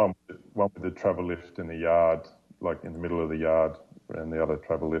the one with the travel lift in the yard, like in the middle of the yard, and the other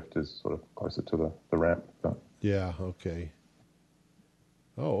travel lift is sort of closer to the ramp. So. Yeah. Okay.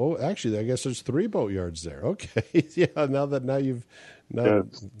 Oh, actually, I guess there's 3 boat yards there. Okay. Yeah. Yeah.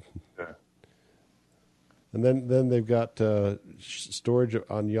 And then they've got storage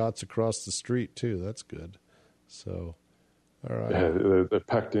on yachts across the street too. That's good. So, all right. Yeah, they're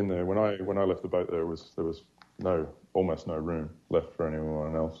packed in there. When I left the boat, there was almost no room left for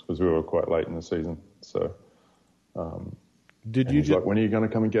anyone else because we were quite late in the season. So, like, when are you going to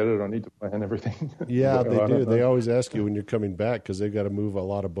come and get it? I need to plan everything. Yeah, they do. They always ask you when you're coming back because they've got to move a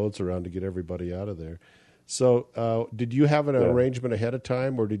lot of boats around to get everybody out of there. So, did you have an arrangement ahead of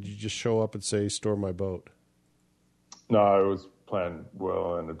time, or did you just show up and say, "Store my boat"? No, it was planned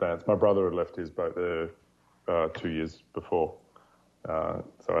well in advance. My brother had left his boat there 2 years before, so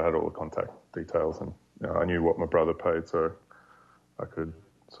I had all the contact details, and I knew what my brother paid, so I could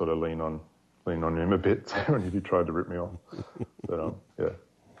sort of lean on him a bit when he tried to rip me off. But yeah.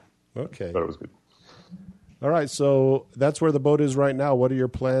 Okay. But it was good. All right, so that's where the boat is right now. What are your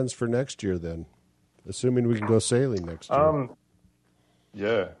plans for next year then? Assuming we can go sailing next year.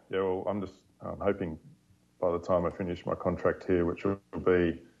 Yeah. Well, I'm hoping by the time I finish my contract here, which will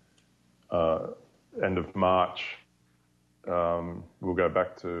be end of March, we'll go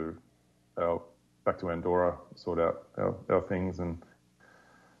back to Andorra, sort out our things, and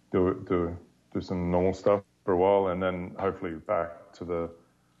do some normal stuff for a while, and then hopefully back to the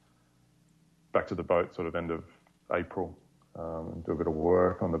boat sort of end of April, and do a bit of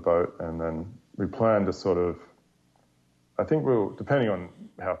work on the boat, and then we plan to sort of, I think depending on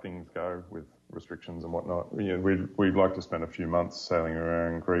how things go with restrictions and whatnot, we'd like to spend a few months sailing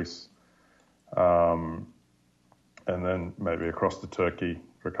around Greece, and then maybe across to Turkey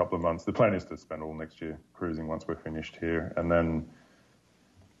for a couple of months. The plan is to spend all next year cruising once we're finished here, and then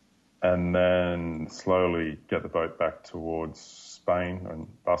slowly get the boat back towards Spain and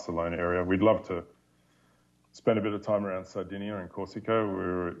Barcelona area. We'd love to spend a bit of time around Sardinia and Corsica.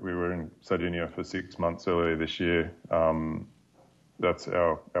 We were in Sardinia for 6 months earlier this year. That's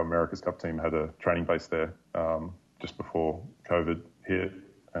our America's Cup team had a training base there just before COVID hit,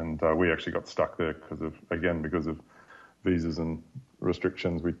 and we actually got stuck there because of visas and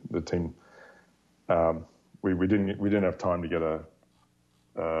restrictions. The team we didn't have time to get a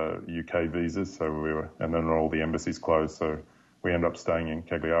UK visas, so and then all the embassies closed, so we ended up staying in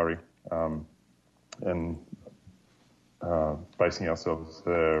Cagliari and basing ourselves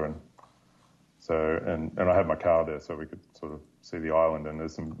there, and I had my car there, so we could sort of see the island, and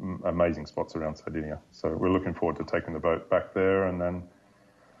there's some amazing spots around Sardinia. So we're looking forward to taking the boat back there, and then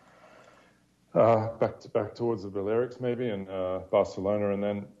back towards the Balearics maybe, and Barcelona, and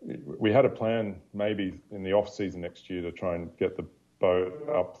then we had a plan maybe in the off season next year to try and get the boat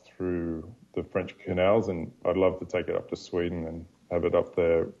up through the French canals, and I'd love to take it up to Sweden and have it up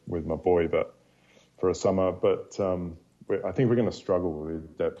there with my boy, but for a summer. But I think we're going to struggle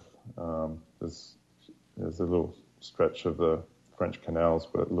with depth. There's a little stretch of the French canals,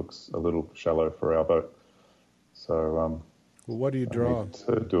 but it looks a little shallow for our boat. So Well, what do you draw? I need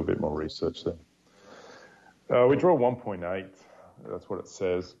to do a bit more research there. We draw 1.8. That's what it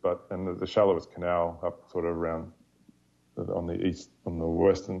says. And the shallowest canal up sort of around on the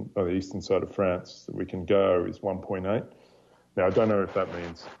eastern side of France that we can go is 1.8. Now I don't know if that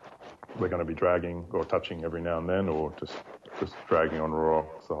means we're going to be dragging or touching every now and then, or just dragging on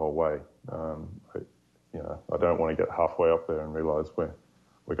rocks the whole way. I don't want to get halfway up there and realise we've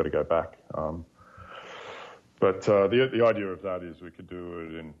got to go back. But the idea of that is we could do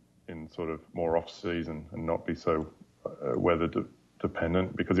it in sort of more off season and not be so weather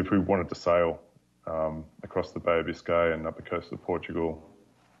dependent. Because if we wanted to sail across the Bay of Biscay and up the coast of Portugal,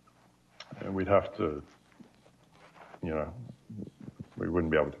 and we'd have to, we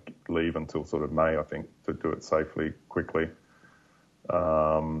wouldn't be able to leave until sort of May, I think, to do it safely, quickly,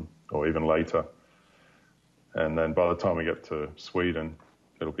 or even later. And then by the time we get to Sweden,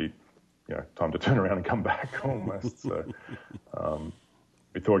 it'll be, time to turn around and come back almost. So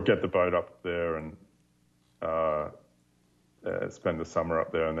we thought get the boat up there and spend the summer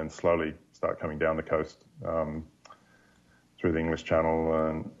up there, and then slowly start coming down the coast through the English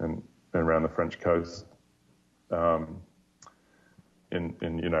Channel and around the French coast. As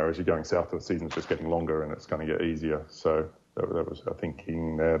you're going south, the season's just getting longer and it's going to get easier. So that was our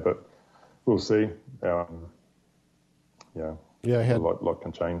thinking there, but we'll see. A lot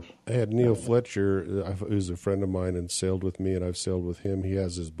can change. I had Neil Fletcher, who's a friend of mine and sailed with me, and I've sailed with him. He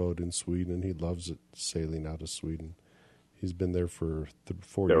has his boat in Sweden, and he loves it, sailing out of Sweden. He's been there for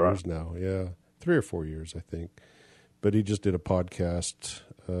 4 years now. Yeah, 3 or 4 years, I think. But he just did a podcast,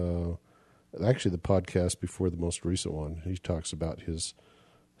 actually the podcast before the most recent one. He talks about his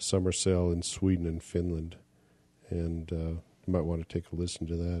summer sail in Sweden and Finland, and you might want to take a listen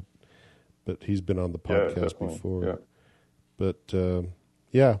to that. But he's been on the podcast before. Yeah. But,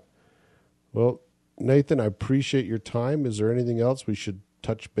 well, Nathan, I appreciate your time. Is there anything else we should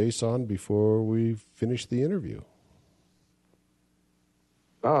touch base on before we finish the interview?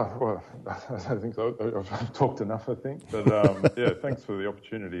 Well, I don't think so. I've talked enough, I think. But, thanks for the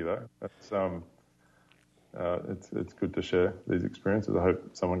opportunity, though. It's good to share these experiences. I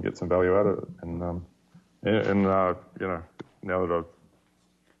hope someone gets some value out of it. And now that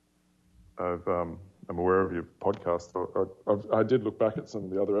I'm aware of your podcast, I did look back at some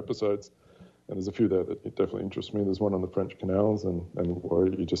of the other episodes, and there's a few there that definitely interest me. There's one on the French canals and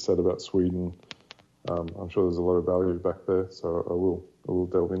what you just said about Sweden. I'm sure there's a lot of value back there, so I will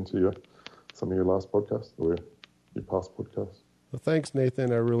delve into some of your last podcasts or your past podcasts. Well, thanks,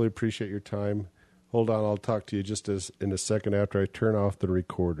 Nathan. I really appreciate your time. Hold on, I'll talk to you just in a second after I turn off the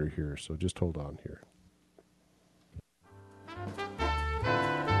recorder here, so just hold on here.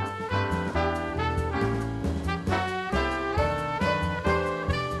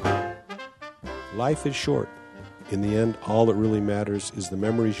 Life is short. In the end, all that really matters is the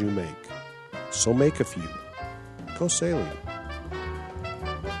memories you make. So make a few. Go sailing.